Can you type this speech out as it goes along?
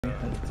I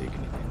didn't take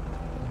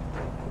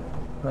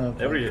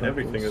anything.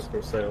 Everything is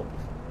for sale.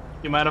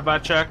 You mind if I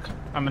check?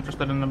 I'm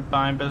interested in the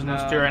buying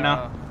business too right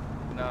now.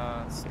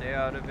 No, stay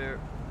out of it,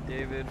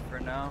 David,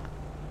 for now.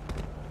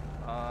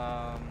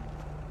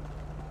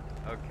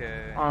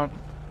 Okay.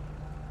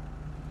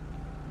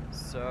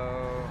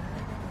 So,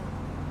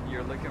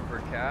 you're looking for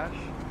cash?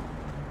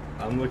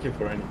 I'm looking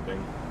for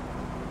anything.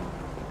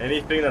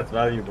 Anything that's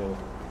valuable.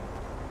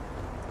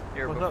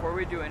 Here, before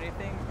we do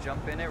anything,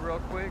 jump in it real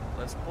quick.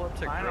 Let's pull up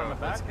to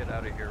Grove. Let's get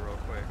out of here real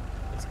quick.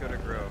 Let's go to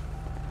Grove.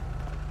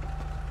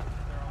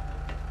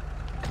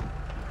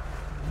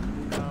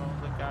 No,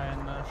 the guy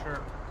in the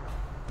shirt.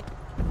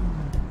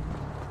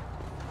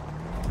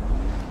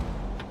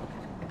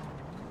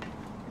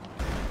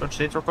 Switch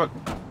seats real quick.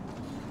 You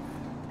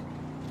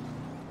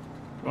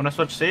wanna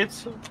switch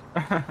seats?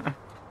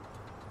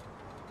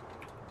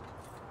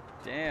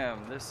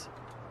 Damn, this...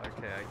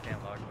 Okay, I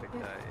can't lockpick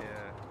that,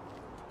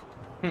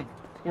 yeah.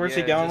 Where's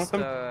he going with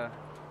him?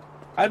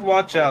 I'd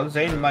watch out.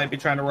 Zane might be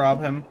trying to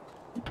rob him.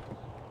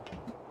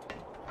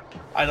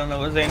 I don't know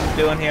what Zane's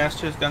doing. He asked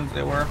whose guns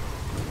they were.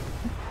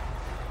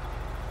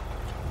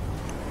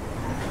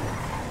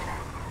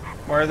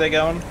 Where are they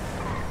going?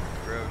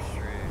 Grove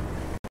Street.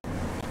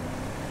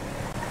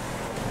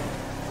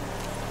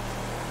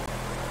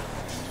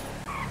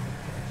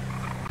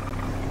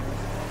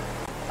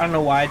 I don't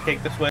know why I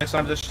take this way, so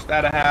I'm just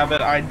out of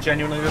habit. I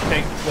genuinely just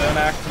take this way on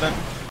accident.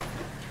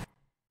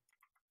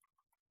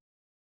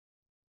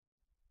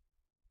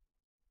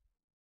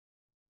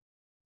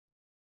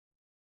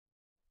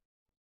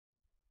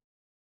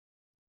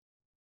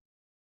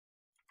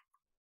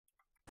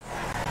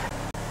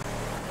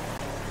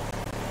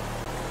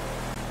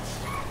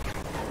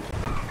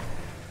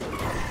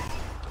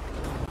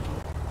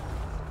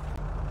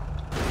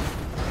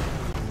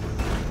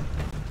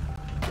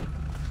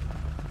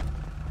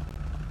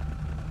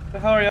 What the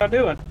hell are y'all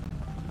doing?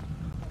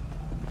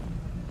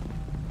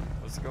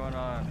 What's going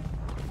on?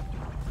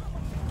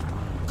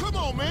 Come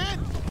on,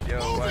 man! Yo,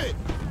 Move why, it!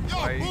 Yo,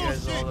 why are you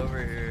guys bullshit. all over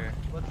here?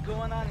 What's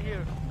going on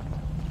here?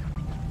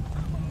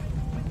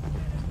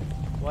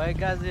 Why you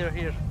guys are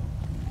here?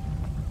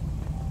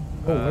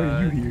 Oh, why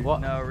are you here?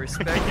 What? No,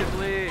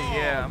 respectively,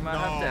 yeah, I'm gonna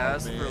have to no,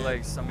 ask man. for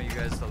like some of you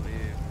guys to leave.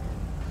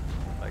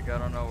 Like, I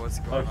don't know what's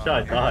going Oh, on.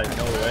 shot here. died.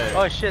 No way.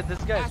 Oh shit,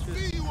 this I guy's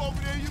see you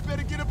over there. You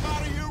better get up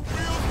out of here real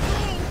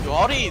soon. You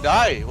already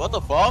died. What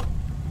the fuck?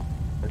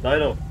 I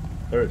died of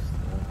thirst.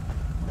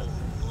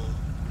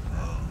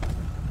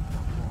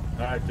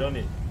 Alright,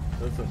 Johnny.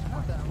 Listen.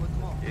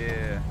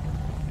 Yeah.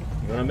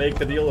 You wanna make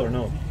the deal or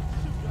no?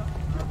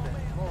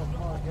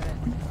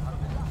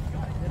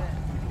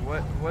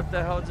 What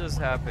the hell just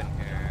happened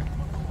here?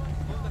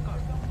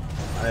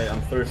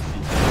 I'm thirsty.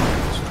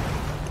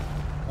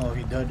 Oh,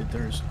 he died of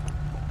thirst.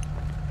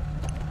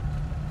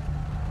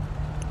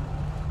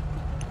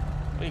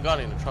 What you got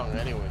in the trunk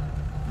anyway?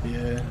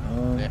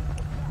 Yeah,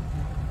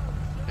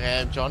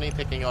 And Johnny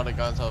taking all the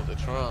guns out of the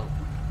trunk.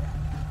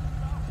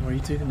 why are you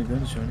taking the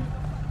guns, Johnny?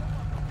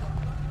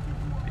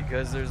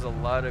 Because there's a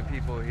lot of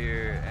people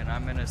here, and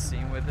I'm in a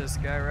scene with this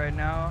guy right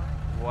now.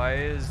 Why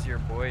is your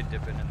boy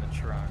dipping in the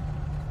trunk?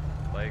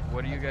 Like,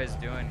 what are you guys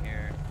doing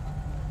here?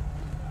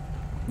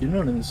 You're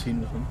not in the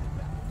scene with him.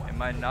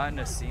 Am I not in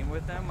a scene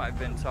with him? I've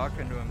been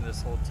talking to him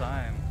this whole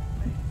time.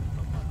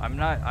 I'm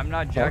not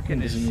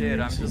jacking his doesn't mean shit. you're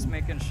in I'm just scene.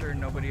 making sure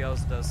nobody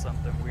else does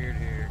something weird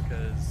here,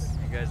 cause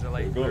you guys are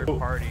like Go- third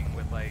partying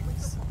with like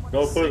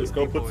Go six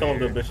put people some of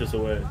the here. bitches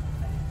away.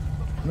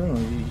 No,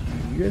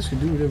 you guys can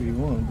do whatever you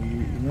want, but you're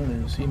not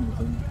in the scene with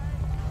him.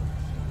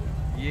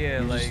 Yeah,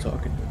 You're like just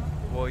talking to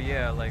him. well,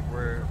 yeah, like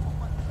we're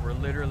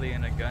literally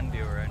in a gun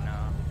deal right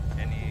now,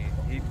 and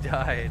he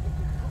died.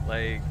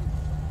 Like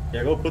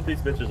Yeah, go put these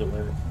bitches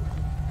away.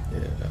 Yeah,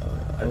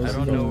 I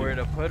don't know where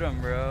to put him,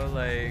 bro.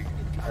 Like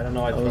I don't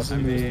know. I was just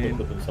in the-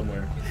 put them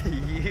somewhere.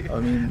 I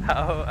mean,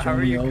 how are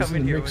Johnny, you I was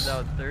coming in the here mix.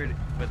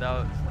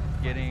 without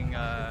getting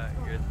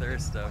your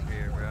thirst up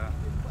here, bro?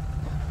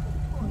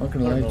 I'm not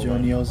gonna I don't lie, know,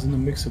 Johnny, man. I was in the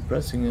mix of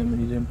pressing him and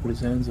he didn't put his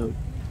hands up.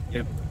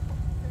 Yep.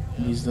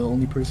 And he's the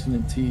only person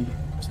in T,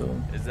 so...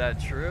 Is that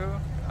true?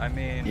 I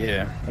mean,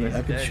 Yeah. I mean, he's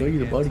I could dead, show he you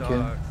the can't body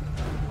cam. talk.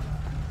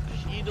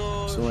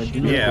 So I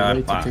do Shido. have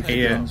the right to take the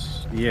yeah,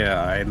 guns.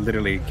 yeah. I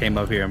literally came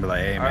up here and be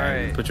like, "Hey, man,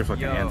 Alright, put your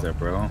fucking yo. hands up,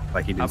 bro!"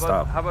 Like he How didn't about,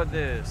 stop. how about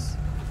this?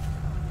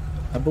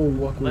 How about we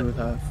walk away Let- with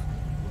half?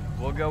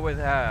 We'll go with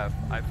half.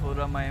 I pulled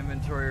up my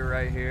inventory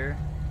right here.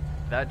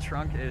 That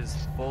trunk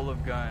is full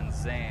of guns,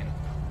 Zane.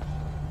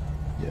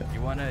 Yeah.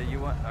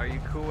 Are you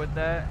cool with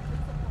that?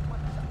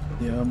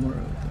 Yeah, I'm alright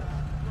with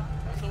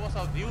that. So what's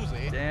our deal,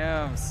 Zane?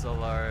 Damn,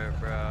 Solaric,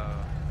 bro.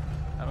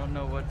 I don't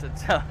know what to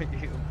tell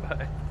you,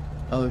 but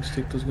Alex,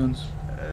 take those guns.